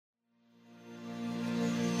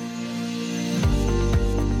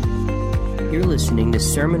listening to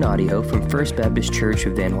sermon audio from First Baptist Church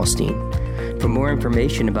of Van Alstyne. For more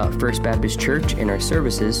information about First Baptist Church and our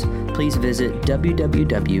services, please visit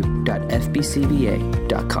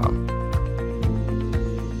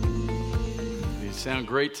www.fbcva.com. You sound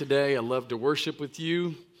great today. I love to worship with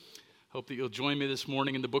you. Hope that you'll join me this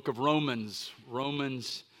morning in the book of Romans,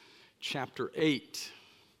 Romans chapter 8.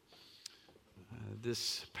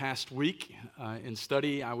 This past week in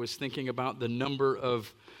study, I was thinking about the number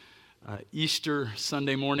of Easter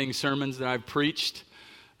Sunday morning sermons that I've preached.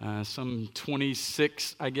 Some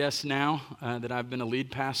 26, I guess, now that I've been a lead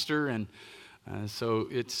pastor. And so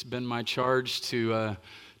it's been my charge to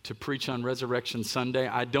preach on Resurrection Sunday.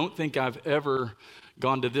 I don't think I've ever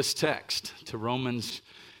gone to this text, to Romans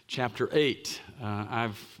chapter 8.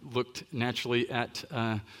 I've looked naturally at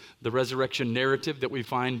the resurrection narrative that we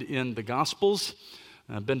find in the Gospels.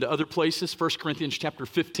 I've been to other places. 1 Corinthians chapter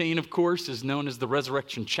 15, of course, is known as the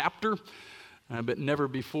resurrection chapter, but never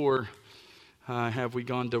before have we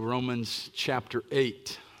gone to Romans chapter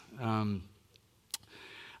 8. I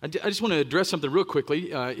just want to address something real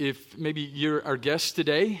quickly. If maybe you're our guest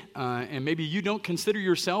today, and maybe you don't consider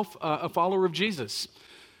yourself a follower of Jesus,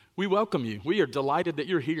 we welcome you. We are delighted that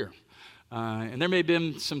you're here. And there may have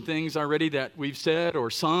been some things already that we've said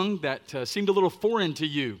or sung that seemed a little foreign to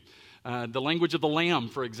you. The language of the Lamb,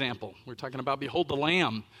 for example. We're talking about, behold the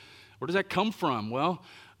Lamb. Where does that come from? Well,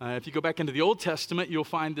 if you go back into the Old Testament, you'll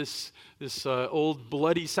find this old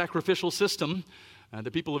bloody sacrificial system. The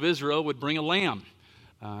people of Israel would bring a lamb.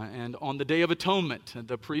 And on the Day of Atonement,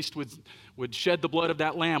 the priest would shed the blood of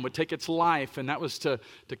that lamb, would take its life, and that was to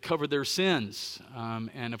cover their sins.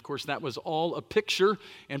 And of course, that was all a picture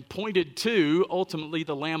and pointed to, ultimately,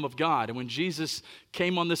 the Lamb of God. And when Jesus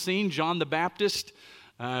came on the scene, John the Baptist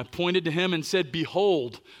pointed to him and said,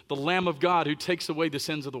 "Behold, the Lamb of God who takes away the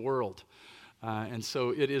sins of the world." And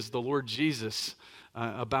so it is the Lord Jesus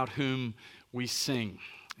about whom we sing.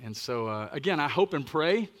 And so, again, I hope and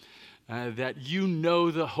pray that you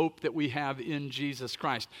know the hope that we have in Jesus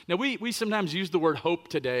Christ. Now, we sometimes use the word hope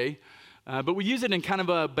today, but we use it in kind of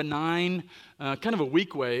a benign, kind of a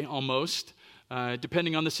weak way almost,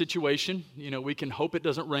 depending on the situation. You know, we can hope it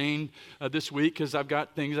doesn't rain this week because I've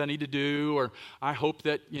got things I need to do, or I hope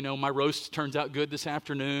that, my roast turns out good this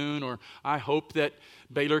afternoon, or I hope that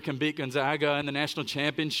Baylor can beat Gonzaga in the national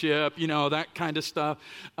championship, that kind of stuff.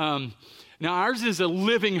 Now, ours is a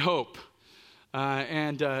living hope.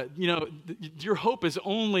 Your hope is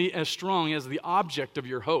only as strong as the object of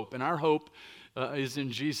your hope. And our hope is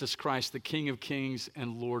in Jesus Christ, the King of Kings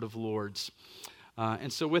and Lord of Lords.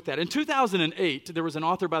 And so with that, in 2008, there was an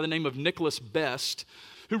author by the name of Nicholas Best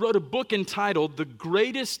who wrote a book entitled The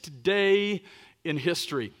Greatest Day in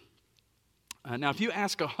History. Now, if you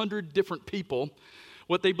ask 100 different people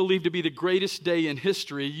what they believe to be the greatest day in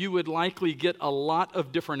history, you would likely get a lot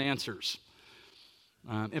of different answers.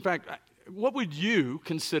 In fact, what would you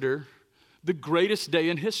consider the greatest day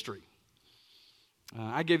in history?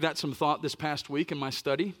 I gave that some thought this past week in my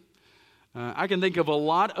study. I can think of a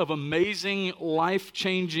lot of amazing,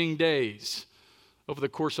 life-changing days over the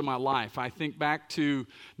course of my life. I think back to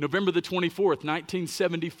November the 24th,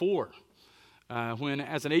 1974, when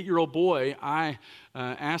as an 8-year-old boy, I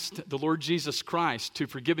asked the Lord Jesus Christ to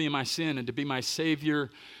forgive me my sin and to be my Savior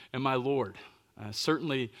and my Lord.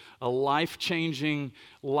 Certainly a life-changing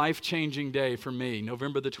day for me,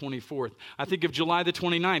 November the 24th. I think of July the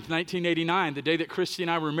 29th, 1989, the day that Christy and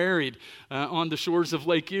I were married on the shores of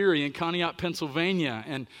Lake Erie in Conneaut, Pennsylvania.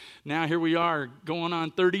 And now here we are going on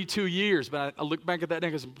 32 years. But I look back at that day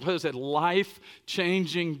because it was a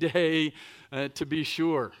life-changing day to be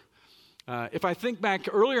sure. If I think back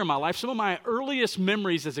earlier in my life, some of my earliest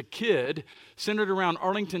memories as a kid centered around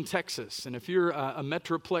Arlington, Texas. And if you're a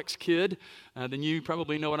Metroplex kid, then you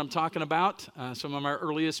probably know what I'm talking about. Some of my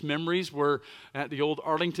earliest memories were at the old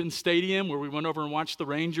Arlington Stadium where we went over and watched the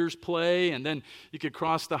Rangers play. And then you could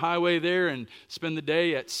cross the highway there and spend the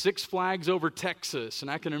day at Six Flags Over Texas. And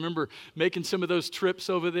I can remember making some of those trips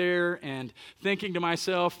over there and thinking to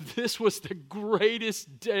myself, this was the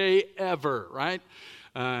greatest day ever, right?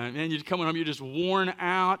 And you're coming home, you're just worn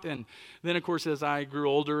out. And then, of course, as I grew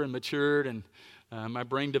older and matured and my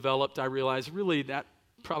brain developed, I realized really that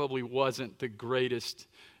probably wasn't the greatest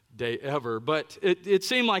day ever. But it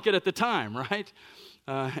seemed like it at the time, right?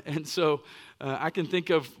 And so I can think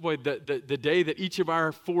of the day that each of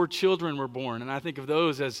our 4 children were born. And I think of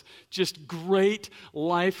those as just great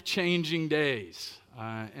life-changing days.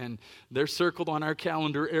 And they're circled on our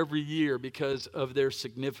calendar every year because of their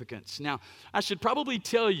significance. Now, I should probably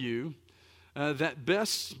tell you that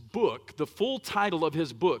Best's book, the full title of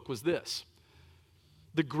his book was this: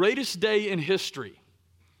 The Greatest Day in History,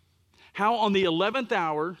 how on the 11th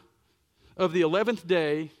hour of the 11th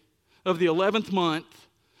day of the 11th month,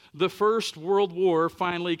 the First World War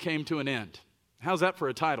finally came to an end. How's that for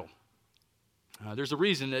a title? There's a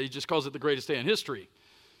reason that he just calls it the greatest day in history.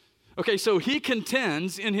 Okay, so he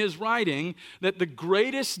contends in his writing that the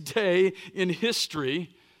greatest day in history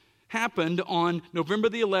happened on November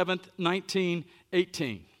the 11th,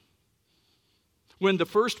 1918, when the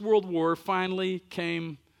First World War finally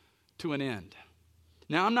came to an end.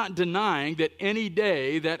 Now, I'm not denying that any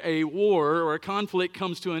day that a war or a conflict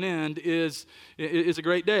comes to an end is a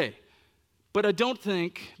great day. But I don't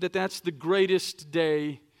think that that's the greatest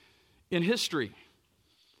day in history.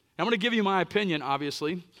 I'm going to give you my opinion,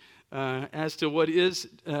 obviously, as to what is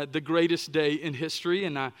the greatest day in history.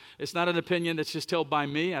 And it's not an opinion that's just held by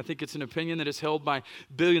me. I think it's an opinion that is held by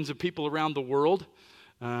billions of people around the world.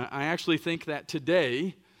 I actually think that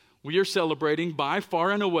today we are celebrating by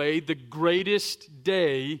far and away the greatest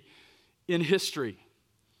day in history.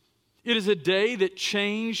 It is a day that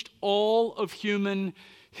changed all of human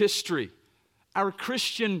history. Our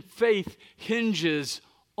Christian faith hinges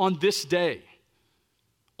on this day,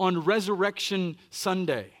 on Resurrection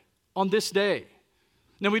Sunday, on this day.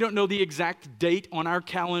 Now, we don't know the exact date on our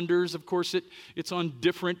calendars. Of course, it's on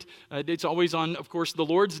different, it's always on, of course, the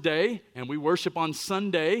Lord's Day, and we worship on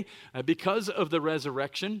Sunday because of the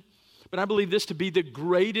resurrection. But I believe this to be the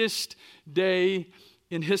greatest day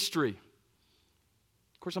in history.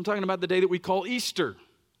 Of course, I'm talking about the day that we call Easter.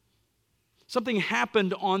 Something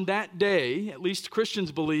happened on that day, at least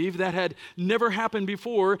Christians believe, that had never happened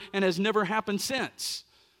before and has never happened since.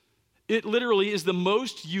 It literally is the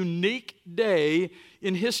most unique day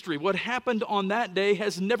in history. What happened on that day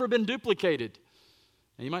has never been duplicated.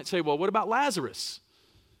 And you might say, well, what about Lazarus?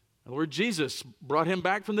 The Lord Jesus brought him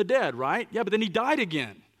back from the dead, right? Yeah, but then he died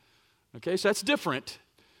again. Okay, so that's different.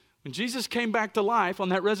 When Jesus came back to life on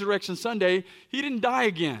that Resurrection Sunday, he didn't die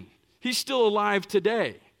again. He's still alive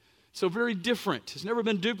today. So very different. It's never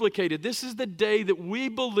been duplicated. This is the day that we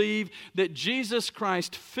believe that Jesus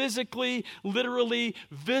Christ physically, literally,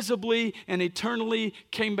 visibly, and eternally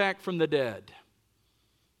came back from the dead.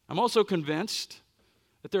 I'm also convinced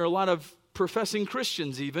that there are a lot of professing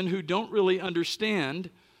Christians even who don't really understand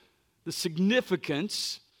the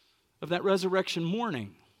significance of that resurrection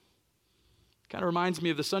morning. Kind of reminds me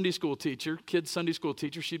of the Sunday school teacher, kids' Sunday school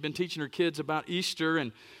teacher. She'd been teaching her kids about Easter,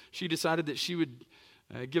 and she decided that she would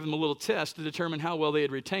give them a little test to determine how well they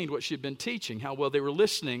had retained what she had been teaching, how well they were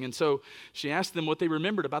listening. And so she asked them what they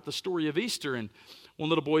remembered about the story of Easter. And one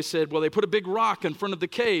little boy said, well, they put a big rock in front of the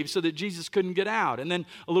cave so that Jesus couldn't get out. And then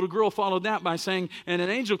a little girl followed that by saying, and an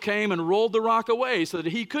angel came and rolled the rock away so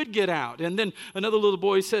that he could get out. And then another little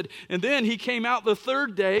boy said, and then he came out the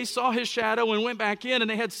third day, saw his shadow, and went back in,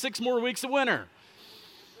 and they had 6 more weeks of winter.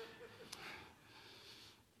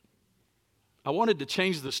 I wanted to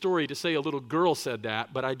change the story to say a little girl said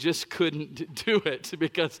that, but I just couldn't do it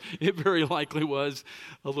because it very likely was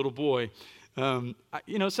a little boy.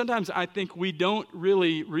 Sometimes I think we don't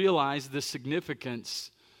really realize the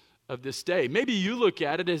significance of this day. Maybe you look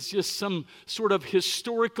at it as just some sort of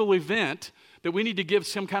historical event that we need to give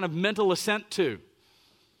some kind of mental assent to.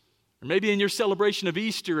 Or maybe in your celebration of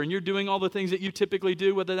Easter and you're doing all the things that you typically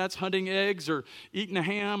do, whether that's hunting eggs or eating a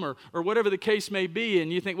ham or whatever the case may be,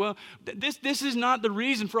 and you think, well, this is not the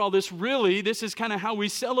reason for all this, really. This is kind of how we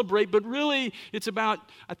celebrate, but really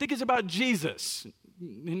I think it's about Jesus.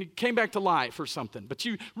 And he came back to life or something. But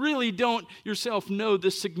you really don't yourself know the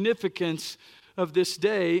significance of this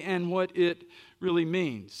day and what it really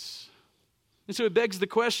means. And so it begs the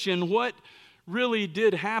question, what really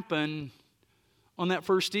did happen on that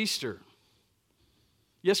first Easter?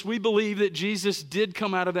 Yes, we believe that Jesus did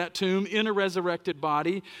come out of that tomb in a resurrected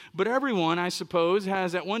body, but everyone, I suppose,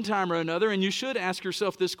 has at one time or another, and you should ask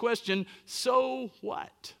yourself this question, so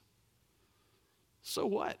what? So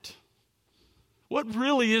what? What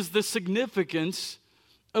really is the significance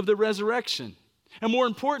of the resurrection? And more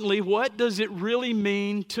importantly, what does it really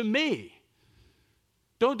mean to me?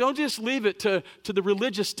 Don't just leave it to the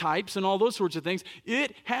religious types and all those sorts of things.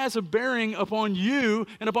 It has a bearing upon you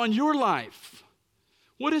and upon your life.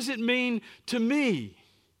 What does it mean to me?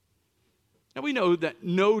 Now, we know that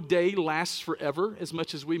no day lasts forever as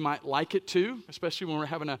much as we might like it to, especially when we're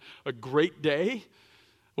having a great day.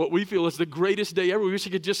 What we feel is the greatest day ever. We wish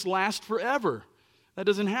it could just last forever. That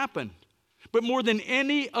doesn't happen. But more than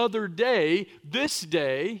any other day, this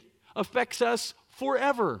day affects us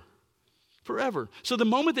forever. Forever. So the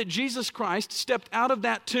moment that Jesus Christ stepped out of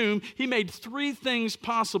that tomb, he made 3 things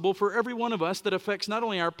possible for every one of us that affects not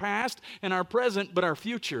only our past and our present, but our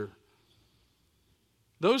future.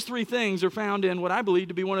 Those 3 things are found in what I believe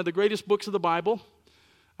to be one of the greatest books of the Bible.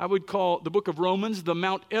 I would call the book of Romans the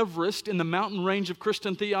Mount Everest in the mountain range of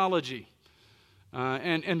Christian theology.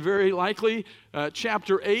 And very likely,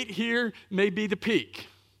 chapter 8 here may be the peak.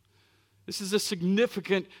 This is a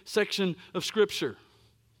significant section of Scripture.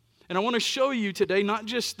 And I want to show you today not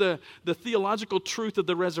just the theological truth of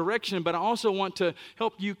the resurrection, but I also want to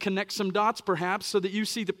help you connect some dots perhaps so that you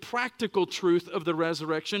see the practical truth of the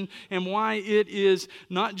resurrection and why it is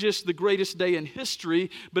not just the greatest day in history,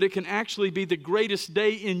 but it can actually be the greatest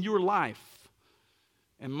day in your life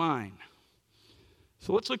and mine.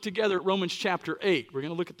 So let's look together at Romans chapter 8. We're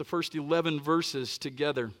going to look at the first 11 verses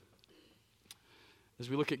together as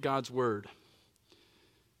we look at God's Word.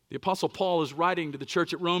 The Apostle Paul is writing to the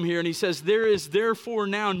church at Rome here, and he says, "There is therefore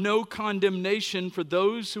now no condemnation for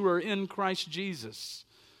those who are in Christ Jesus.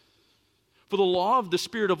 For the law of the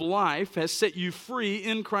Spirit of life has set you free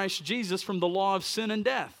in Christ Jesus from the law of sin and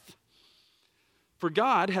death. For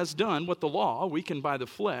God has done what the law, weakened by the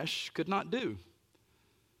flesh, could not do.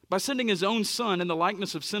 By sending his own Son in the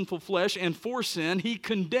likeness of sinful flesh, and for sin, he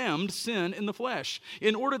condemned sin in the flesh,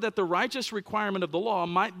 in order that the righteous requirement of the law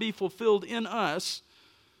might be fulfilled in us,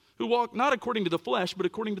 who walk not according to the flesh, but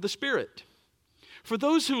according to the Spirit. For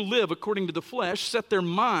those who live according to the flesh set their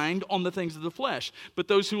mind on the things of the flesh, but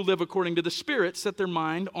those who live according to the Spirit set their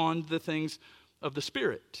mind on the things of the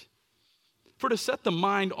Spirit. For to set the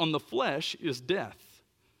mind on the flesh is death,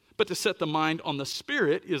 but to set the mind on the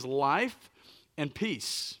Spirit is life and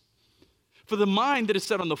peace. For the mind that is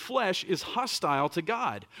set on the flesh is hostile to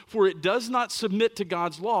God, for it does not submit to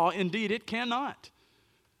God's law. Indeed, it cannot.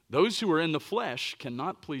 Those who are in the flesh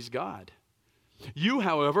cannot please God. You,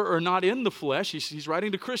 however, are not in the flesh." He's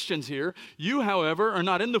writing to Christians here. "You, however, are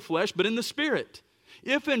not in the flesh, but in the Spirit.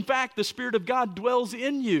 If, in fact, the Spirit of God dwells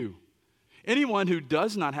in you. Anyone who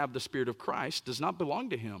does not have the Spirit of Christ does not belong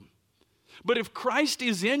to him. But if Christ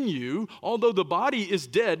is in you, although the body is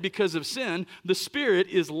dead because of sin, the Spirit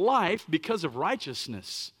is life because of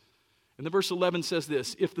righteousness." And the verse 11 says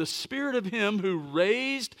this, "If the Spirit of him who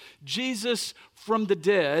raised Jesus from the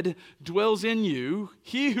dead dwells in you,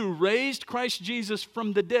 he who raised Christ Jesus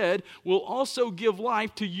from the dead will also give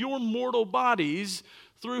life to your mortal bodies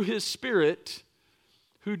through his Spirit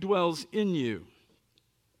who dwells in you."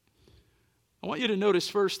 I want you to notice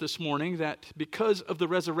first this morning that because of the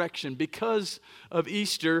resurrection, because of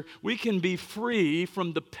Easter, we can be free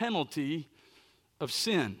from the penalty of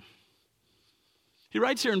sin. He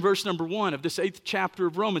writes here in verse number 1 of this 8th chapter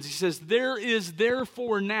of Romans, he says, "There is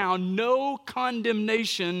therefore now no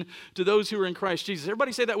condemnation to those who are in Christ Jesus."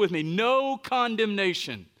 Everybody say that with me. No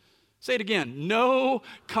condemnation. Say it again. No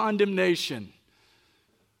condemnation.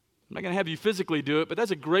 I'm not going to have you physically do it, but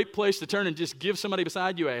that's a great place to turn and just give somebody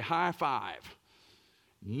beside you a high five.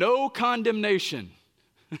 No condemnation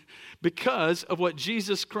because of what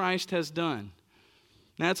Jesus Christ has done.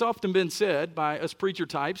 Now, it's often been said by us preacher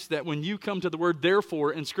types that when you come to the word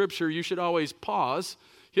therefore in Scripture, you should always pause,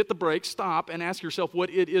 hit the brakes, stop, and ask yourself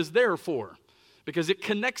what it is there for, because it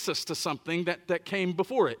connects us to something that came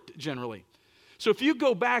before it, generally. So if you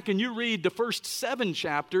go back and you read the first 7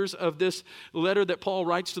 chapters of this letter that Paul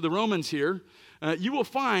writes to the Romans here, you will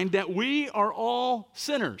find that we are all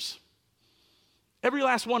sinners. Every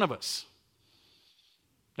last one of us.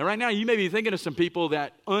 Now, right now, you may be thinking of some people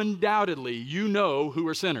that undoubtedly you know who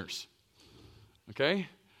are sinners. Okay? Well,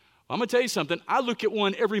 I'm going to tell you something. I look at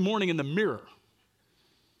one every morning in the mirror.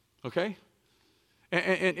 Okay?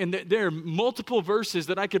 And there are multiple verses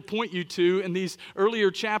that I could point you to in these earlier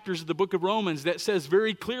chapters of the book of Romans that says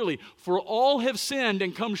very clearly, "For all have sinned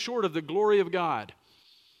and come short of the glory of God.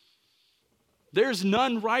 There's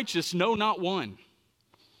none righteous, no, not one."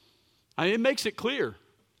 I mean, it makes it clear.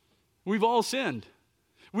 We've all sinned.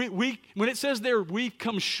 When it says there, we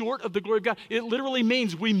come short of the glory of God, it literally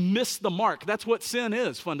means we miss the mark. That's what sin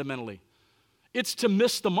is, fundamentally. It's to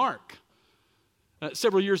miss the mark.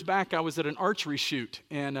 Several years back, I was at an archery shoot,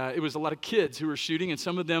 and it was a lot of kids who were shooting, and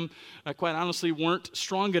some of them, quite honestly, weren't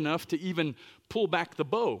strong enough to even pull back the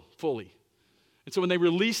bow fully. And so when they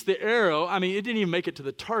released the arrow, I mean, it didn't even make it to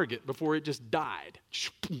the target before it just died.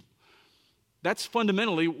 That's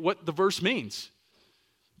fundamentally what the verse means.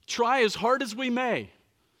 Try as hard as we may,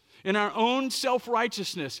 in our own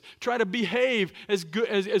self-righteousness, try to behave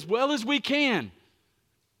as well as we can.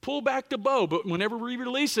 Pull back the bow, but whenever we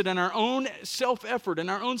release it in our own self-effort, in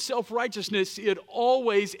our own self-righteousness, it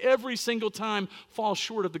always, every single time, falls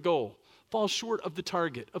short of the goal, falls short of the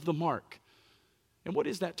target, of the mark. And what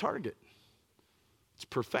is that target? It's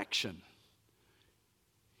perfection.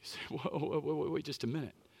 You say, whoa, wait just a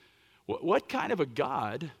minute. What kind of a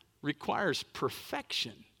God requires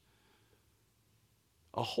perfection?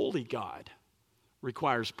 A holy God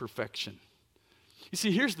requires perfection. You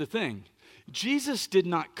see, here's the thing. Jesus did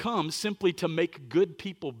not come simply to make good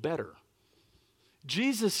people better.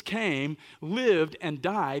 Jesus came, lived, and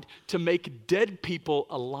died to make dead people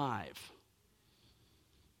alive.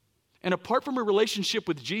 And apart from a relationship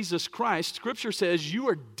with Jesus Christ, Scripture says you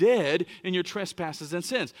are dead in your trespasses and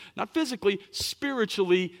sins. Not physically,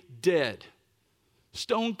 spiritually dead.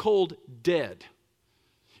 Stone cold dead.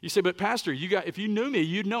 You say, but Pastor, if you knew me,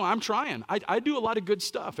 you'd know I'm trying. I do a lot of good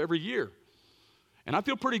stuff every year. And I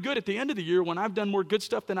feel pretty good at the end of the year when I've done more good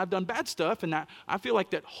stuff than I've done bad stuff. And I feel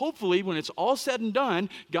like that hopefully when it's all said and done,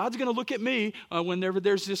 God's going to look at me whenever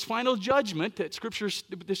there's this final judgment that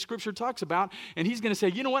the Scripture talks about. And he's going to say,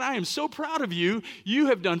 you know what, I am so proud of you. You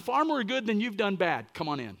have done far more good than you've done bad. Come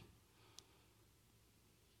on in.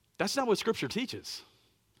 That's not what Scripture teaches.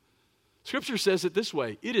 Scripture says it this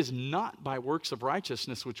way: it is not by works of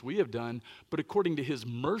righteousness which we have done, but according to his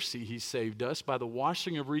mercy he saved us by the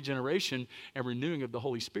washing of regeneration and renewing of the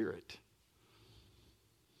Holy Spirit.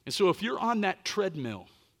 And so if you're on that treadmill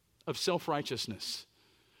of self-righteousness,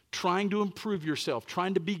 trying to improve yourself,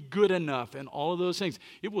 trying to be good enough and all of those things,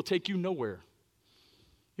 it will take you nowhere.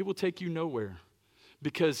 It will take you nowhere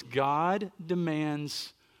because God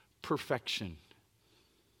demands perfection.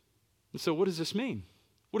 And so what does this mean?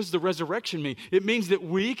 What does the resurrection mean? It means that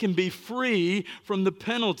we can be free from the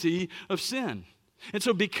penalty of sin. And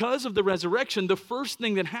so because of the resurrection, the first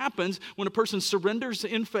thing that happens when a person surrenders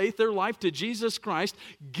in faith their life to Jesus Christ,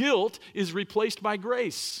 guilt is replaced by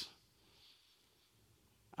grace.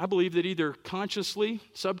 I believe that either consciously,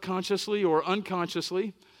 subconsciously, or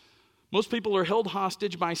unconsciously, most people are held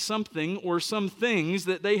hostage by something or some things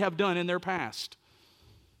that they have done in their past.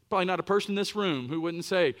 Probably not a person in this room who wouldn't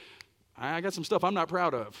say, I got some stuff I'm not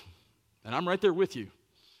proud of, and I'm right there with you.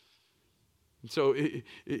 And so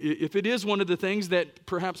if it is one of the things that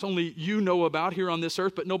perhaps only you know about here on this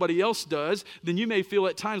earth, but nobody else does, then you may feel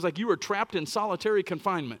at times like you are trapped in solitary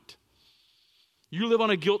confinement. You live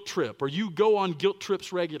on a guilt trip, or you go on guilt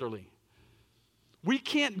trips regularly. We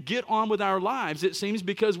can't get on with our lives, it seems,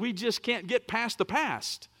 because we just can't get past the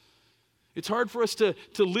past. It's hard for us to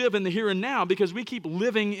live in the here and now because we keep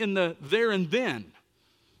living in the there and then.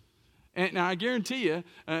 And now I guarantee you,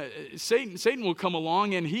 Satan will come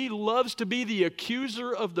along and he loves to be the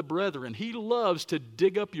accuser of the brethren. He loves to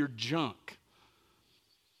dig up your junk.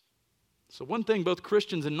 So one thing both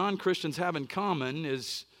Christians and non-Christians have in common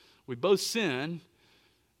is we both sin, and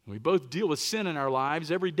we both deal with sin in our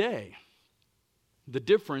lives every day. The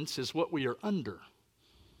difference is what we are under.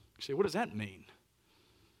 You say, what does that mean?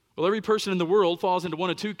 Well, every person in the world falls into one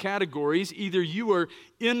of two categories. Either you are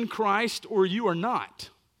in Christ or you are not.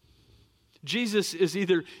 Jesus is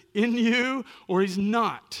either in you or he's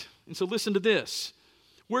not. And so listen to this.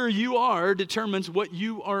 Where you are determines what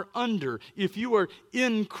you are under. If you are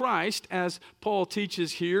in Christ, as Paul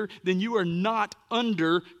teaches here, then you are not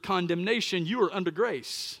under condemnation. You are under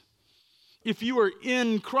grace. If you are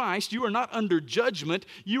in Christ, you are not under judgment.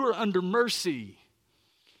 You are under mercy.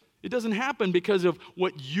 It doesn't happen because of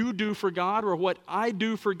what you do for God or what I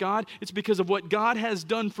do for God. It's because of what God has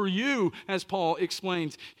done for you, as Paul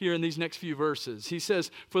explains here in these next few verses. He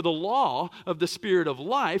says, for the law of the Spirit of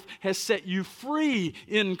life has set you free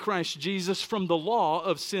in Christ Jesus from the law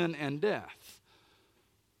of sin and death.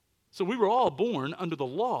 So we were all born under the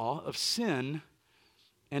law of sin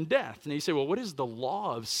and death. And you say, well, what is the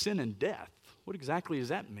law of sin and death? What exactly does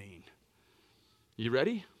that mean? You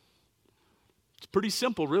ready? It's pretty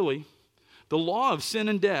simple, really. The law of sin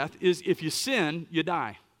and death is if you sin, you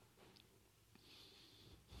die.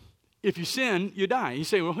 If you sin, you die. You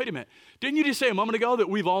say, well, wait a minute. Didn't you just say a moment ago that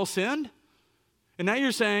we've all sinned? And now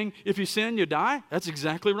you're saying if you sin, you die? That's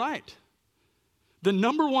exactly right. The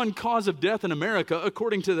number one cause of death in America,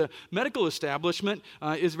 according to the medical establishment,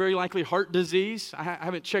 is very likely heart disease. I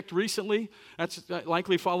haven't checked recently. That's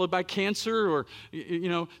likely followed by cancer or,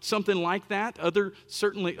 something like that.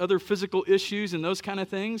 Certainly other physical issues and those kind of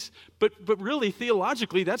things. But really,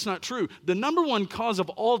 theologically, that's not true. The number one cause of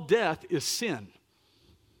all death is sin.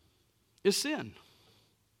 Is sin.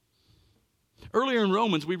 Earlier in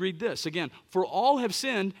Romans, we read this again, for all have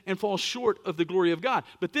sinned and fall short of the glory of God.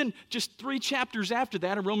 But then just 3 chapters after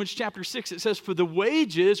that, in Romans chapter 6, it says, for the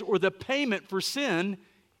wages or the payment for sin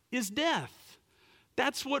is death.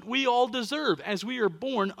 That's what we all deserve as we are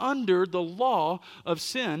born under the law of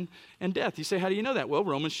sin and death. You say, how do you know that? Well,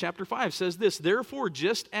 Romans chapter 5 says this, therefore,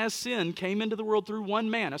 just as sin came into the world through one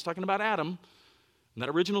man, that's talking about Adam, and that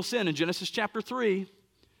original sin in Genesis chapter 3,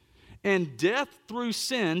 and death through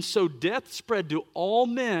sin, so death spread to all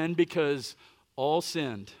men because all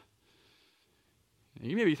sinned. And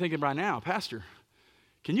you may be thinking right now, Pastor,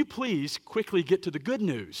 can you please quickly get to the good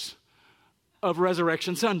news? of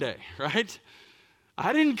Resurrection Sunday, right?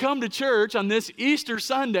 I didn't come to church on this Easter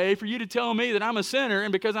Sunday for you to tell me that I'm a sinner,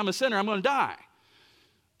 and because I'm a sinner, I'm going to die.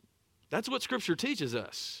 That's what Scripture teaches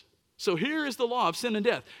us. So here is the law of sin and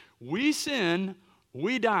death. We sin,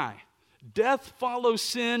 we die. Death follows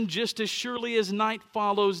sin just as surely as night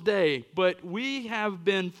follows day. But we have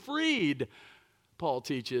been freed, Paul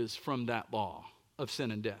teaches, from that law of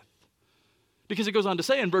sin and death. Because it goes on to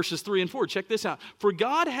say in verses 3 and 4, check this out. For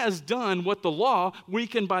God has done what the law,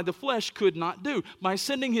 weakened by the flesh, could not do. By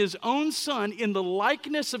sending his own Son in the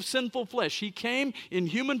likeness of sinful flesh, he came in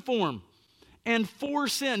human form. And for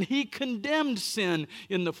sin, he condemned sin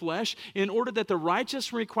in the flesh in order that the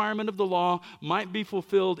righteous requirement of the law might be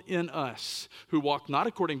fulfilled in us, who walk not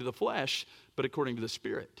according to the flesh, but according to the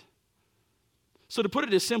Spirit. So to put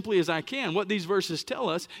it as simply as I can, what these verses tell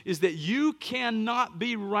us is that you cannot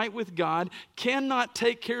be right with God, cannot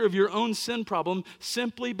take care of your own sin problem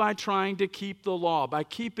simply by trying to keep the law, by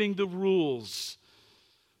keeping the rules,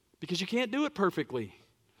 because you can't do it perfectly.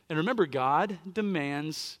 And remember, God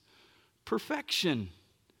demands perfection.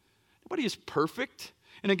 Nobody is perfect.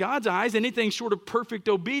 And in God's eyes, anything short of perfect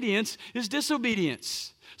obedience is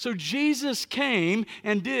disobedience. So Jesus came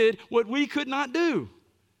and did what we could not do.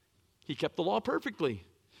 He kept the law perfectly.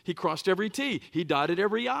 He crossed every T. He dotted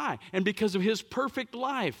every I. And because of his perfect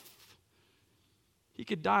life, he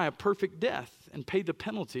could die a perfect death and pay the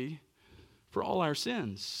penalty for all our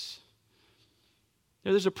sins.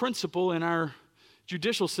 Now, there's a principle in our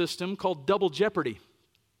judicial system called double jeopardy.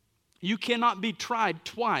 You cannot be tried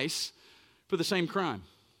twice for the same crime.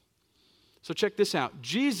 So check this out.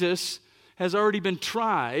 Jesus has already been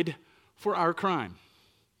tried for our crime.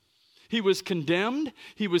 He was condemned,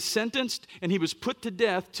 he was sentenced, and he was put to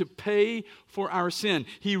death to pay for our sin.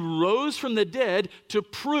 He rose from the dead to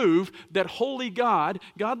prove that holy God,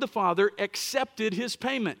 God the Father, accepted his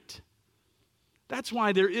payment. That's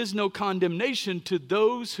why there is no condemnation to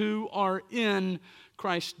those who are in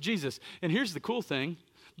Christ Jesus. And here's the cool thing.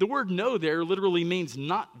 The word "no" there literally means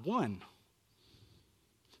not one.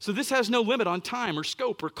 So this has no limit on time or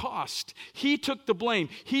scope or cost. He took the blame.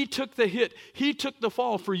 He took the hit. He took the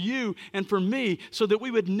fall for you and for me so that we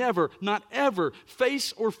would never, not ever,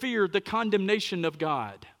 face or fear the condemnation of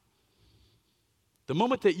God. The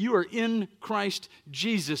moment that you are in Christ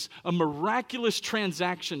Jesus, a miraculous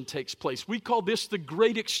transaction takes place. We call this the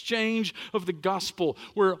great exchange of the gospel,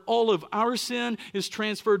 where all of our sin is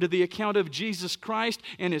transferred to the account of Jesus Christ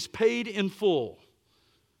and is paid in full.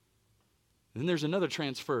 Then there's another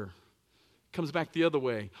transfer. Comes back the other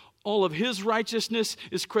way. All of his righteousness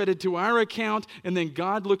is credited to our account, and then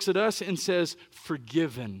God looks at us and says,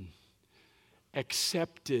 forgiven,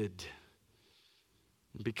 accepted.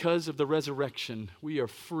 Because of the resurrection, we are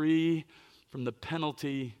free from the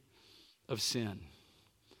penalty of sin.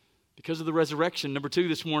 Because of the resurrection, number 2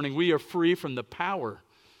 this morning, we are free from the power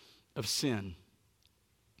of sin.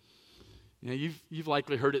 You know, you've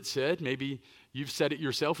likely heard it said, maybe you've said it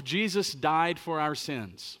yourself, Jesus died for our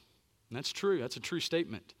sins. And that's true. That's a true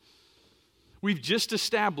statement. We've just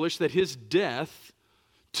established that his death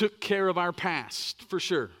took care of our past, for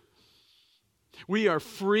sure. We are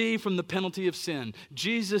free from the penalty of sin.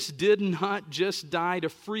 Jesus did not just die to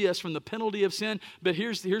free us from the penalty of sin, but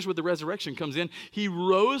here's where the resurrection comes in. He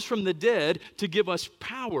rose from the dead to give us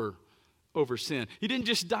power over sin. He didn't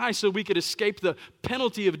just die so we could escape the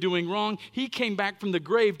penalty of doing wrong. He came back from the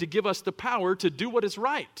grave to give us the power to do what is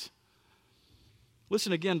right.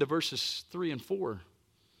 Listen again to verses 3 and 4.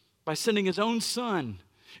 By sending his own Son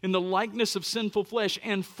in the likeness of sinful flesh,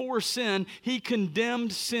 and for sin, he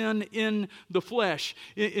condemned sin in the flesh,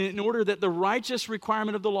 in order that the righteous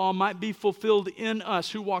requirement of the law might be fulfilled in us,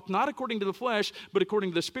 who walk not according to the flesh, but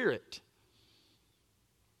according to the Spirit.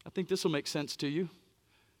 I think this will make sense to you.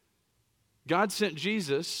 God sent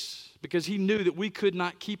Jesus because he knew that we could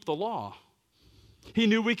not keep the law. He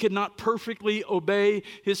knew we could not perfectly obey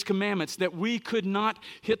his commandments, that we could not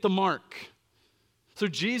hit the mark. So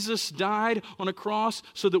Jesus died on a cross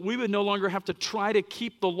so that we would no longer have to try to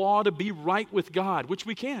keep the law to be right with God, which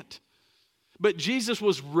we can't. But Jesus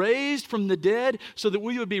was raised from the dead so that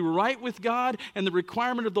we would be right with God and the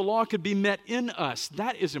requirement of the law could be met in us.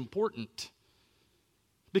 That is important.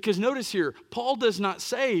 Because notice here, Paul does not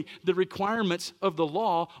say the requirements of the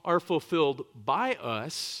law are fulfilled by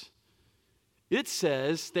us. It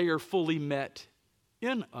says they are fully met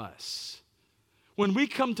in us. When we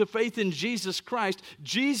come to faith in Jesus Christ,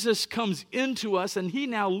 Jesus comes into us and he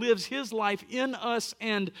now lives his life in us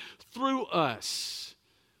and through us.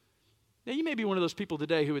 Now, you may be one of those people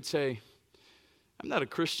today who would say, I'm not a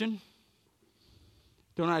Christian.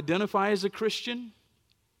 Don't identify as a Christian.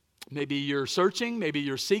 Maybe you're searching, maybe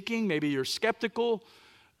you're seeking, maybe you're skeptical.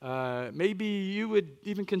 Maybe you would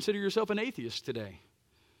even consider yourself an atheist today.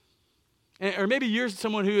 Or maybe you're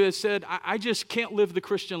someone who has said, I just can't live the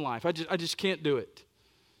Christian life. I just can't do it.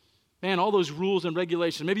 Man, all those rules and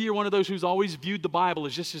regulations. Maybe you're one of those who's always viewed the Bible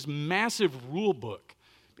as just this massive rule book.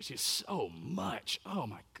 It's just so much. Oh,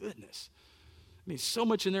 my goodness. I mean, so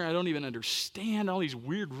much in there I don't even understand, all these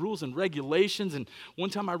weird rules and regulations. And one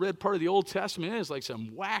time I read part of the Old Testament, it's like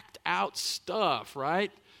some whacked out stuff,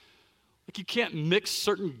 right? Like you can't mix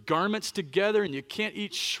certain garments together and you can't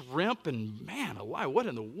eat shrimp. And man, alive, what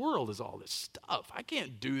in the world is all this stuff? I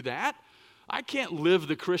can't do that. I can't live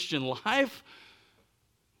the Christian life.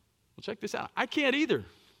 Well, check this out. I can't either.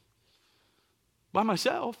 By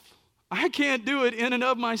myself. I can't do it in and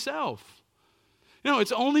of myself. No,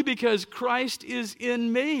 it's only because Christ is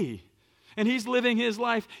in me and he's living his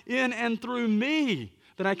life in and through me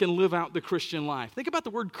that I can live out the Christian life. Think about the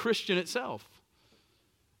word Christian itself.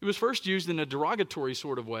 It was first used in a derogatory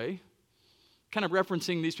sort of way, kind of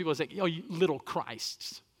referencing these people as like, you little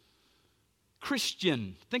Christs.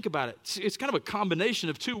 Christian, think about it. It's kind of a combination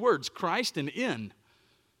of two words, Christ and in.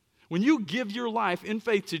 When you give your life in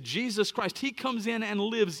faith to Jesus Christ, he comes in and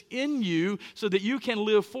lives in you so that you can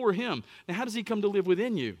live for him. Now, how does he come to live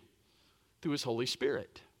within you? Through his Holy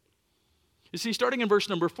Spirit. You see, starting in verse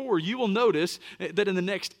number 4, you will notice that in the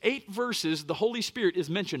next 8 verses, the Holy Spirit is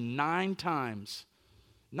mentioned 9 times.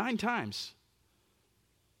 9 times.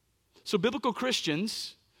 So biblical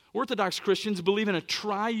Christians, Orthodox Christians, believe in a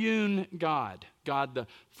triune God. God the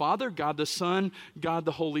Father, God the Son, God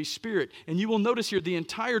the Holy Spirit. And you will notice here the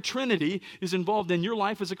entire Trinity is involved in your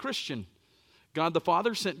life as a Christian. God the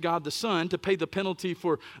Father sent God the Son to pay the penalty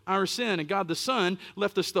for our sin, and God the Son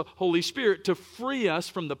left us the Holy Spirit to free us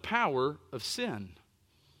from the power of sin.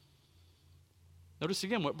 Notice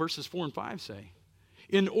again what verses 4 and 5 say.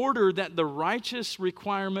 In order that the righteous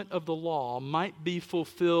requirement of the law might be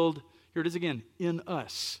fulfilled, here it is again, in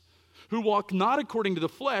us, who walk not according to the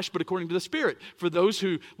flesh, but according to the Spirit. For those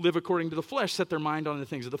who live according to the flesh set their mind on the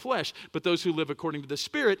things of the flesh, but those who live according to the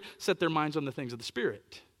Spirit set their minds on the things of the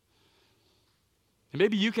Spirit. And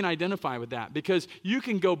maybe you can identify with that because you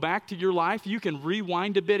can go back to your life, you can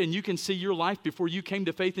rewind a bit, and you can see your life before you came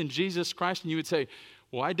to faith in Jesus Christ, and you would say,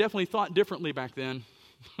 well, I definitely thought differently back then.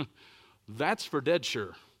 That's for dead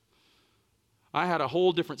sure. I had a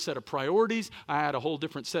whole different set of priorities. I had a whole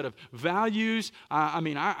different set of values.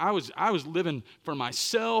 I was living for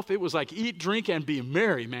myself. It was like eat, drink, and be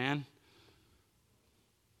merry, man.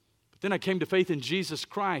 But then I came to faith in Jesus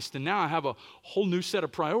Christ, and now I have a whole new set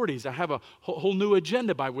of priorities. I have a whole new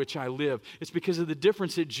agenda by which I live. It's because of the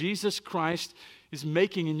difference that Jesus Christ is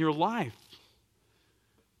making in your life.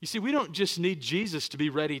 You see, we don't just need Jesus to be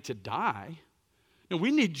ready to die. No, we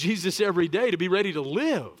need Jesus every day to be ready to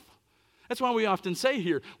live. That's why we often say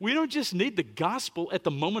here, we don't just need the gospel at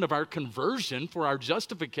the moment of our conversion for our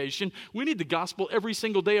justification. We need the gospel every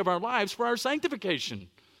single day of our lives for our sanctification.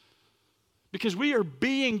 Because we are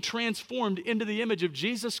being transformed into the image of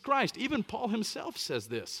Jesus Christ. Even Paul himself says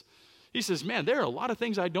this. He says, man, there are a lot of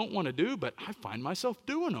things I don't want to do, but I find myself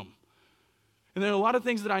doing them. And there are a lot of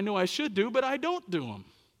things that I know I should do, but I don't do them.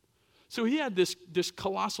 So he had this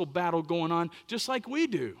colossal battle going on just like we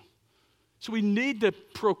do. So we need to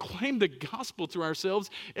proclaim the gospel to ourselves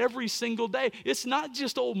every single day. It's not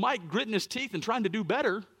just old Mike gritting his teeth and trying to do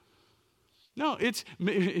better. No, it's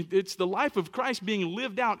the life of Christ being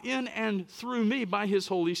lived out in and through me by his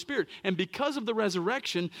Holy Spirit. And because of the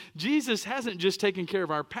resurrection, Jesus hasn't just taken care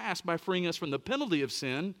of our past by freeing us from the penalty of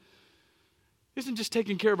sin. He isn't just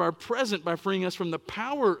taking care of our present by freeing us from the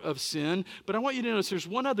power of sin, but I want you to notice there's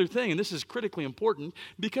one other thing, and this is critically important.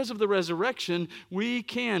 Because of the resurrection, we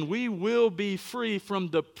will be free from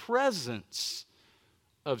the presence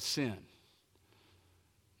of sin.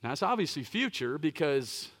 Now, it's obviously future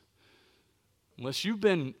because unless you've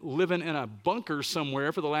been living in a bunker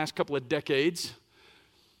somewhere for the last couple of decades,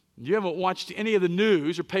 you haven't watched any of the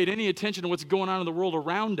news or paid any attention to what's going on in the world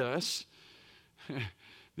around us,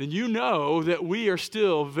 then you know that we are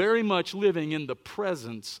still very much living in the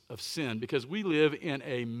presence of sin because we live in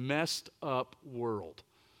a messed up world,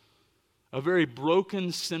 a very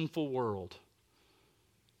broken, sinful world.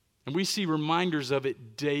 And we see reminders of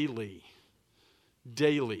it daily.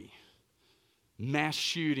 Mass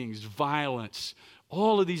shootings, violence,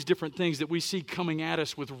 all of these different things that we see coming at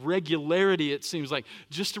us with regularity, it seems like.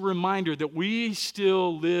 Just a reminder that we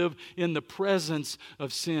still live in the presence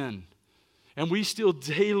of sin. And we still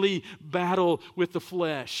daily battle with the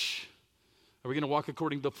flesh. Are we going to walk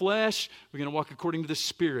according to the flesh? We're going to walk according to the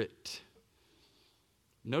Spirit.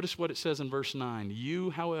 Notice what it says in verse 9. You,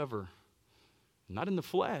 however, not in the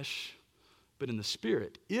flesh, but in the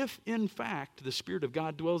Spirit, if in fact the Spirit of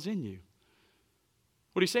God dwells in you.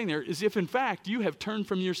 What he's saying there is if in fact you have turned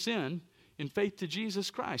from your sin in faith to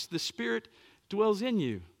Jesus Christ, the Spirit dwells in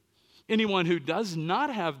you. Anyone who does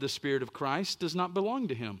not have the Spirit of Christ does not belong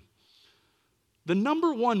to him. The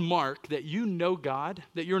number one mark that you know God,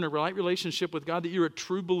 that you're in a right relationship with God, that you're a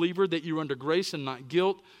true believer, that you're under grace and not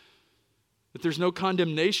guilt, that there's no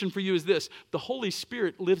condemnation for you is this: the Holy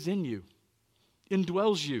Spirit lives in you,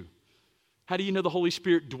 indwells you. How do you know the Holy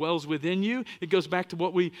Spirit dwells within you? It goes back to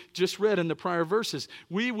what we just read in the prior verses.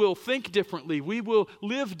 We will think differently. We will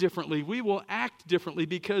live differently. We will act differently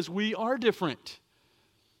because we are different.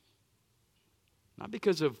 Not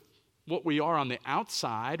because of what we are on the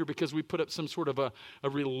outside or because we put up some sort of a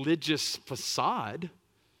religious facade,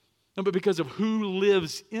 no, but because of who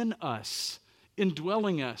lives in us,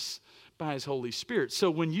 indwelling us by his Holy Spirit.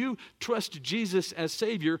 So when you trust Jesus as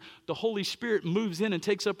Savior, the Holy Spirit moves in and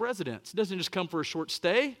takes up residence. It doesn't just come for a short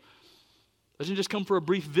stay. It doesn't just come for a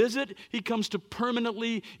brief visit. He comes to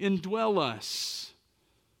permanently indwell us.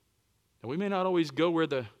 Now, we may not always go where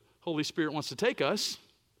the Holy Spirit wants to take us,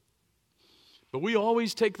 but we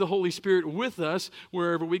always take the Holy Spirit with us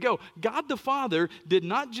wherever we go. God the Father did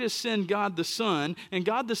not just send God the Son, and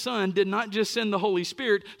God the Son did not just send the Holy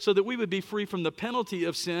Spirit so that we would be free from the penalty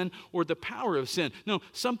of sin or the power of sin. No,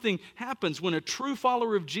 something happens when a true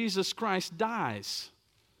follower of Jesus Christ dies.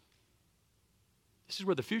 This is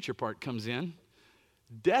where the future part comes in.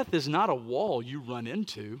 Death is not a wall you run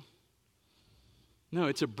into. No,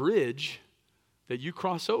 it's a bridge that you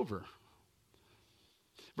cross over.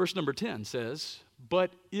 Verse number 10 says,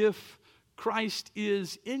 "But if Christ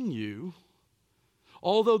is in you,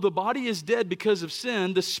 although the body is dead because of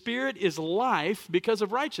sin, the Spirit is life because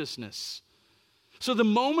of righteousness." So the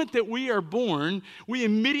moment that we are born, we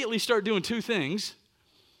immediately start doing two things.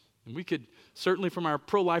 And we could certainly from our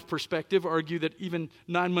pro-life perspective argue that even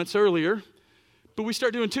 9 months earlier, but we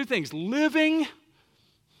start doing two things: living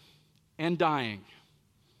and dying.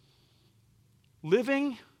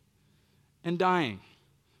 Living and dying.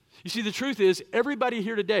 You see, the truth is, everybody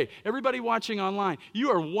here today, everybody watching online,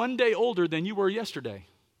 you are 1 day older than you were yesterday.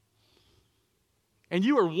 And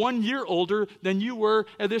you are 1 year older than you were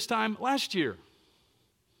at this time last year.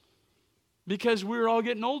 Because we're all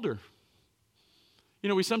getting older. You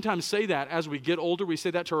know, we sometimes say that as we get older. We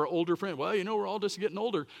say that to our older friend. Well, you know, we're all just getting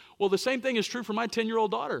older. Well, the same thing is true for my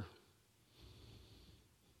 10-year-old daughter.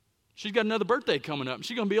 She's got another birthday coming up, and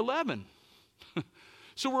she's going to be 11.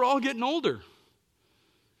 So we're all getting older.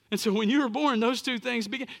 And so when you were born, those two things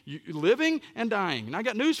began, living and dying. And I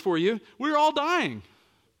got news for you, we're all dying.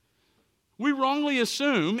 We wrongly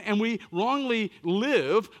assume and we wrongly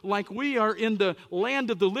live like we are in the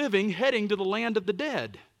land of the living heading to the land of the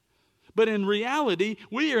dead. But in reality,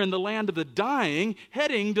 we are in the land of the dying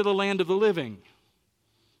heading to the land of the living.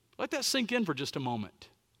 Let that sink in for just a moment.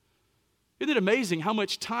 Isn't it amazing how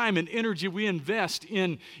much time and energy we invest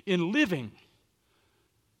in living,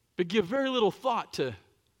 but give very little thought to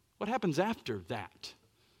what happens after that?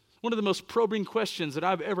 One of the most probing questions that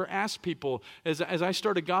I've ever asked people as I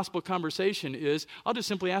start a gospel conversation is, I'll just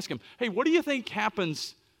simply ask them, hey, what do you think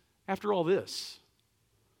happens after all this?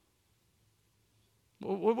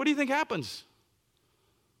 What do you think happens?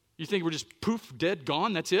 You think we're just poof, dead,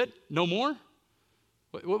 gone, that's it? No more?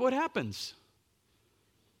 What happens?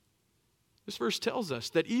 This verse tells us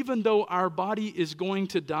that even though our body is going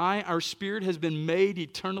to die, our spirit has been made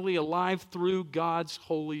eternally alive through God's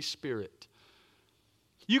Holy Spirit.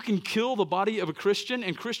 You can kill the body of a Christian,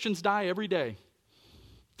 and Christians die every day,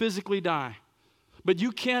 physically die. But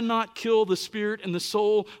you cannot kill the spirit and the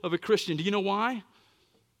soul of a Christian. Do you know why?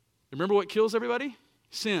 Remember what kills everybody?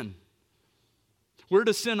 Sin. Where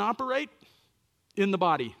does sin operate? In the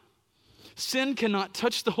body. Sin cannot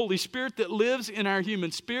touch the Holy Spirit that lives in our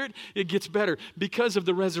human spirit. It gets better. Because of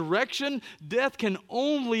the resurrection, death can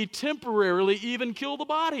only temporarily even kill the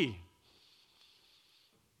body.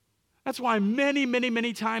 That's why many, many,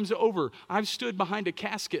 many times over, I've stood behind a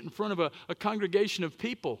casket in front of a congregation of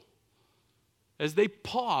people as they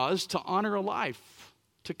pause to honor a life,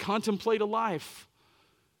 to contemplate a life.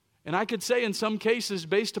 And I could say in some cases,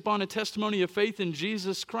 based upon a testimony of faith in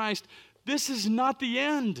Jesus Christ, this is not the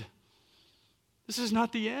end. This is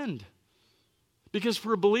not the end. Because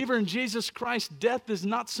for a believer in Jesus Christ, death is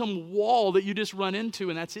not some wall that you just run into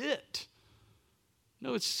and that's it.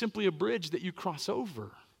 No, it's simply a bridge that you cross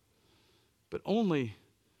over. But only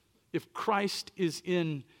if Christ is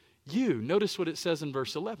in you. Notice what it says in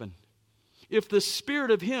verse 11. If the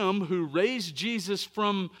Spirit of Him who raised Jesus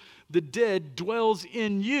from the dead dwells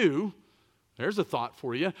in you, There's a thought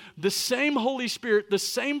for you. The same Holy Spirit, the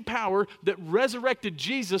same power that resurrected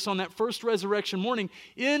Jesus on that first resurrection morning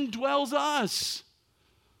indwells us.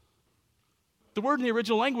 The word in the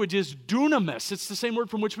original language is dunamis. It's the same word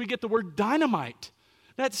from which we get the word dynamite.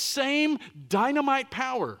 That same dynamite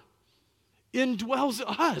power indwells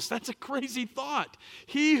us. That's a crazy thought.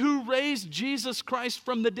 He who raised Jesus Christ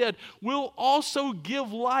from the dead will also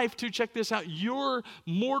give life to, check this out, your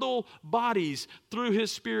mortal bodies through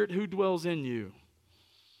his Spirit who dwells in you.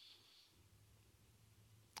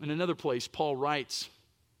 In another place, Paul writes,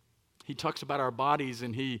 he talks about our bodies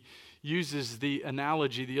and he uses the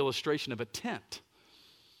analogy, the illustration of a tent.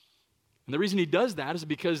 And the reason he does that is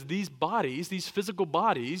because these bodies, these physical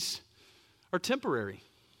bodies, are temporary.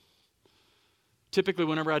 Typically,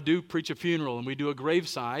 whenever I do preach a funeral and we do a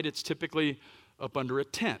graveside, it's typically up under a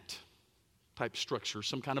tent type structure,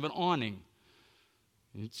 some kind of an awning.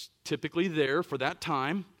 It's typically there for that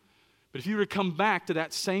time. But if you were to come back to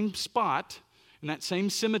that same spot in that same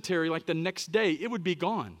cemetery like the next day, it would be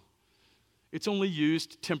gone. It's only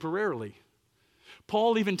used temporarily.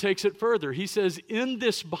 Paul even takes it further. He says, in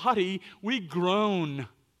this body we groan.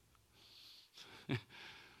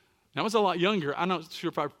 Now, I was a lot younger. I'm not sure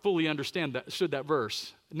if I fully understood that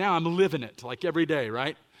verse. Now I'm living it like every day,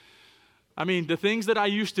 right? I mean, the things that I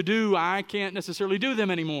used to do, I can't necessarily do them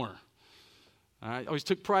anymore. I always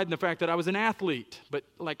took pride in the fact that I was an athlete. But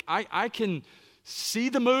like I can see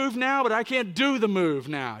the move now, but I can't do the move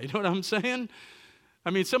now. You know what I'm saying? I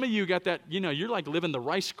mean, some of you got that, you're like living the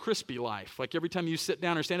Rice Krispie life. Like every time you sit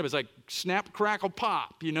down or stand up, it's like snap, crackle,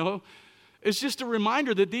 pop, It's just a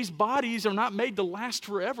reminder that these bodies are not made to last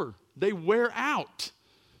forever. They wear out.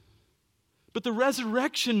 But the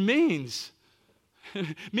resurrection means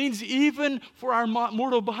even for our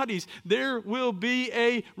mortal bodies, there will be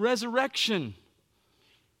a resurrection.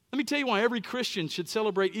 Let me tell you why every Christian should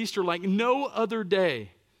celebrate Easter like no other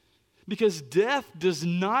day. Because death does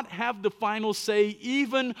not have the final say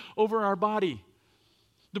even over our body.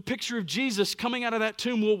 The picture of Jesus coming out of that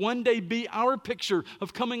tomb will one day be our picture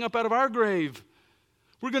of coming up out of our grave.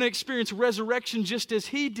 We're going to experience resurrection just as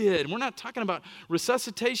he did. We're not talking about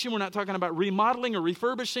resuscitation. We're not talking about remodeling or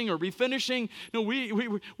refurbishing or refinishing. No,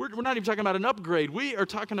 we're not even talking about an upgrade. We are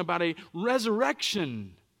talking about a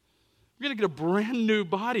resurrection. We're going to get a brand new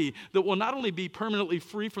body that will not only be permanently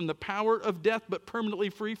free from the power of death, but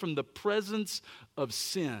permanently free from the presence of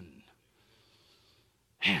sin.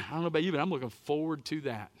 Man, I don't know about you, but I'm looking forward to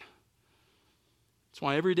that. That's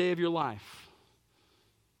why every day of your life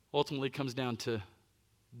ultimately comes down to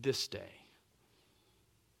this day.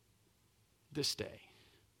 This day.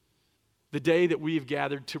 The day that we have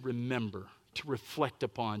gathered to remember, to reflect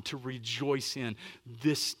upon, to rejoice in.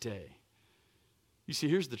 This day. You see,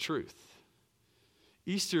 here's the truth.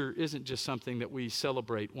 Easter isn't just something that we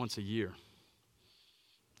celebrate once a year.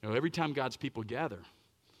 Every time God's people gather,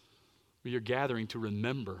 we are gathering to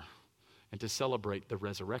remember and to celebrate the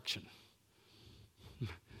resurrection.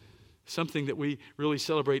 Something that we really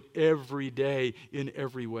celebrate every day in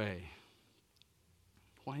every way.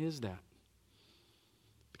 Why is that?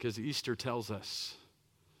 Because Easter tells us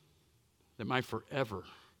that my forever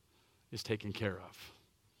is taken care of.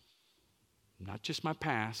 Not just my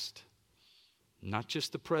past, not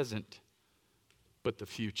just the present, but the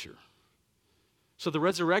future. So the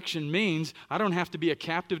resurrection means I don't have to be a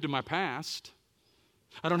captive to my past.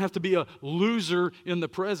 I don't have to be a loser in the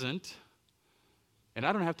present. And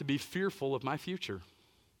I don't have to be fearful of my future.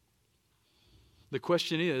 The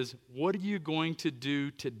question is, what are you going to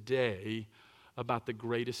do today about the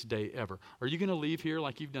greatest day ever? Are you going to leave here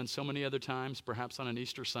like you've done so many other times, perhaps on an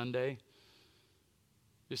Easter Sunday?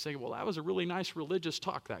 Just saying, well, that was a really nice religious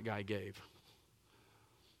talk that guy gave.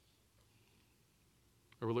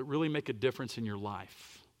 Or will it really make a difference in your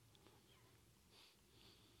life?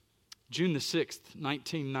 June the 6th,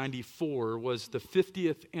 1994 was the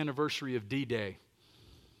 50th anniversary of D-Day,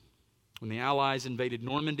 when the Allies invaded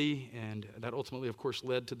Normandy, and that ultimately, of course,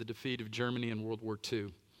 led to the defeat of Germany in World War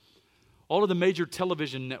II. All of the major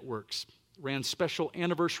television networks ran special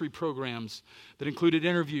anniversary programs that included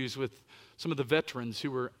interviews with some of the veterans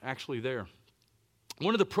who were actually there.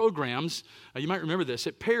 One of the programs, you might remember this,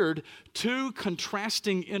 it paired two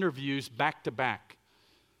contrasting interviews back to back.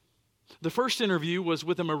 The first interview was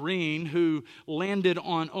with a Marine who landed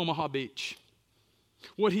on Omaha Beach.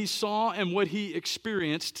 What he saw and what he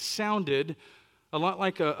experienced sounded a lot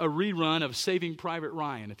like a rerun of Saving Private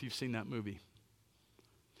Ryan, if you've seen that movie.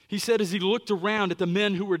 He said as he looked around at the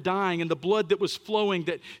men who were dying and the blood that was flowing,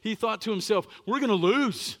 that he thought to himself, we're going to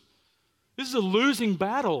lose. This is a losing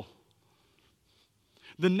battle.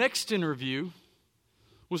 The next interview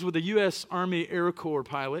was with a U.S. Army Air Corps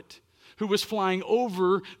pilot who was flying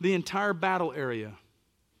over the entire battle area.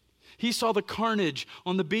 He saw the carnage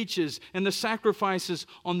on the beaches and the sacrifices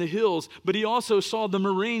on the hills, but he also saw the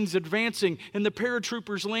Marines advancing and the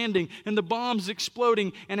paratroopers landing and the bombs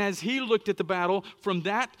exploding. And as he looked at the battle from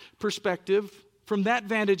that perspective, from that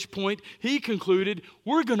vantage point, he concluded,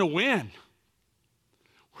 we're going to win.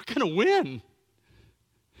 We're going to win.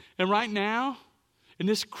 And right now, in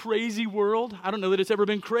this crazy world, I don't know that it's ever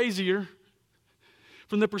been crazier.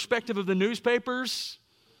 From the perspective of the newspapers,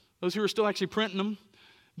 those who are still actually printing them,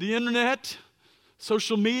 the internet,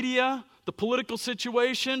 social media, the political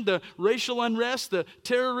situation, the racial unrest, the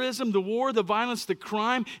terrorism, the war, the violence, the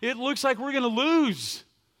crime, it looks like we're going to lose.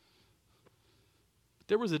 But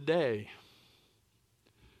there was a day,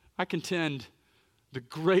 I contend, the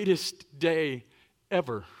greatest day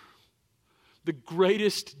ever. The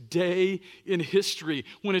greatest day in history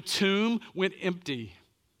when a tomb went empty.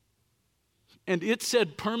 And it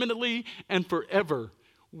said permanently and forever,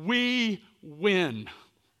 we win.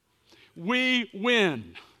 We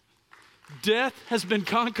win. Death has been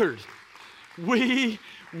conquered. We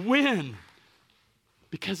win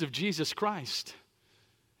because of Jesus Christ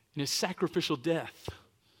and his sacrificial death,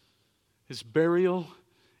 his burial,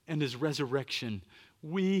 and his resurrection.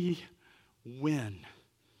 We win.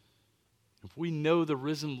 If we know the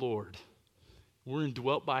risen Lord, we're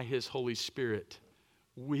indwelt by his Holy Spirit,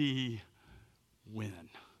 we win.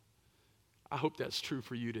 I hope that's true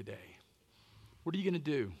for you today. What are you going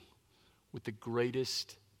to do with the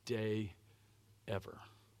greatest day ever?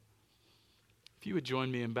 If you would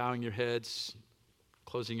join me in bowing your heads,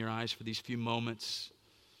 closing your eyes for these few moments.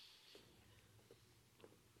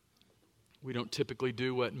 We don't typically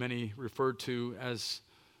do what many refer to as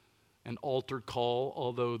an altar call,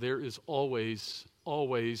 although there is always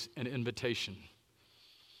an invitation.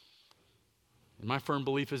 And my firm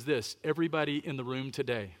belief is this: everybody in the room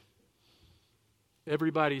today,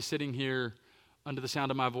 everybody sitting here under the sound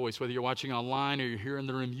of my voice, whether you're watching online or you're here in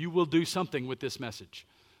the room, you will do something with this message.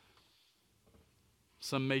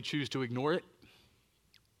 Some may choose to ignore it.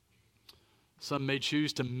 Some may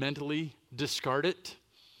choose to mentally discard it.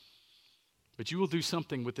 But you will do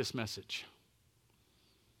something with this message.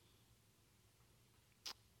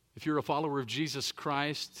 If you're a follower of Jesus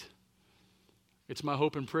Christ, it's my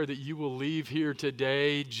hope and prayer that you will leave here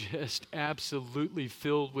today just absolutely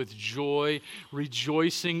filled with joy,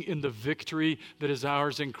 rejoicing in the victory that is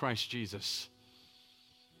ours in Christ Jesus.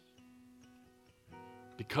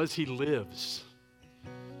 Because he lives,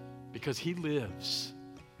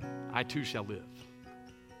 I too shall live.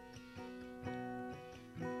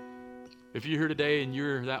 If you're here today and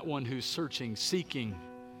you're that one who's searching, seeking,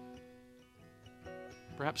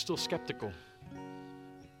 perhaps still skeptical,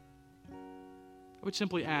 I would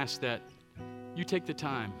simply ask that you take the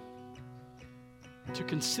time to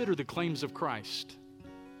consider the claims of Christ.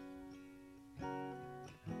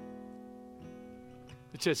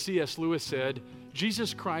 It's as C.S. Lewis said,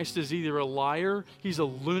 Jesus Christ is either a liar, he's a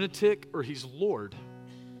lunatic, or he's Lord.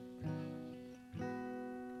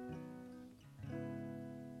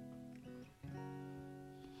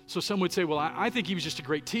 So some would say, well, I think he was just a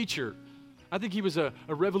great teacher. I think he was a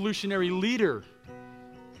revolutionary leader.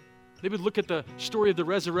 They would look at the story of the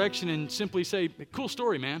resurrection and simply say, cool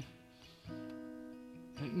story, man.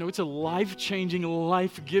 No, it's a life-changing,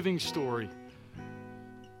 life-giving story.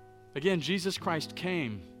 Again, Jesus Christ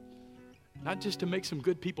came not just to make some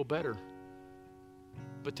good people better,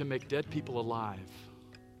 but to make dead people alive.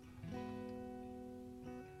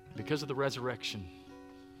 Because of the resurrection,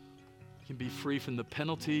 you can be free from the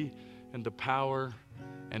penalty and the power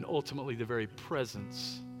and ultimately the very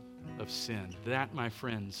presence of sin. That, my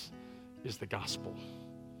friends, is the gospel.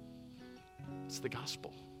 It's the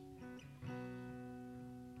gospel.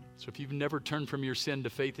 So if you've never turned from your sin to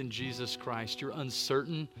faith in Jesus Christ, you're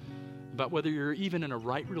uncertain about whether you're even in a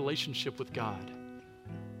right relationship with God,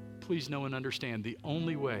 please know and understand the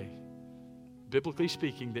only way, biblically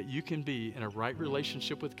speaking, that you can be in a right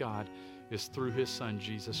relationship with God is through his Son,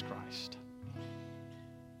 Jesus Christ.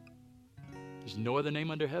 There's no other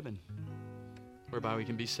name under heaven whereby we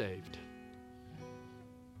can be saved.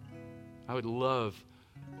 I would love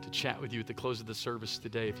to chat with you at the close of the service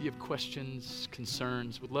today. If you have questions,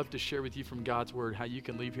 concerns, would love to share with you from God's Word how you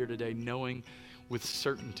can leave here today knowing with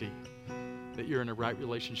certainty that you're in a right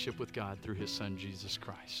relationship with God through his Son, Jesus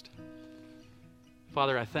Christ.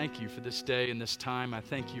 Father, I thank you for this day and this time. I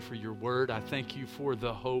thank you for your Word. I thank you for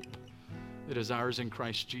the hope that is ours in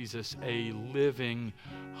Christ Jesus, a living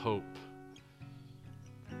hope.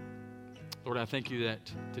 Lord, I thank you that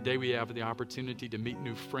today we have the opportunity to meet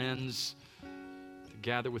new friends, to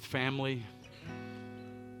gather with family,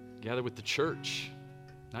 gather with the church,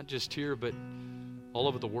 not just here, but all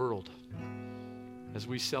over the world, as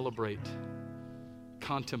we celebrate,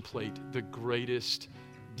 contemplate the greatest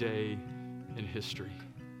day in history.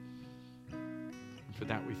 And for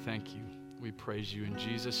that, we thank you. We praise you in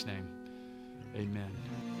Jesus' name. Amen.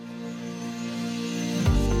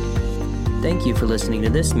 Thank you for listening to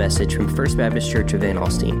this message from First Baptist Church of Van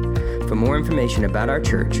Alstyne. For more information about our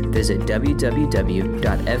church, visit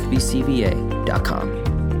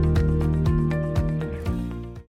www.fbcva.com.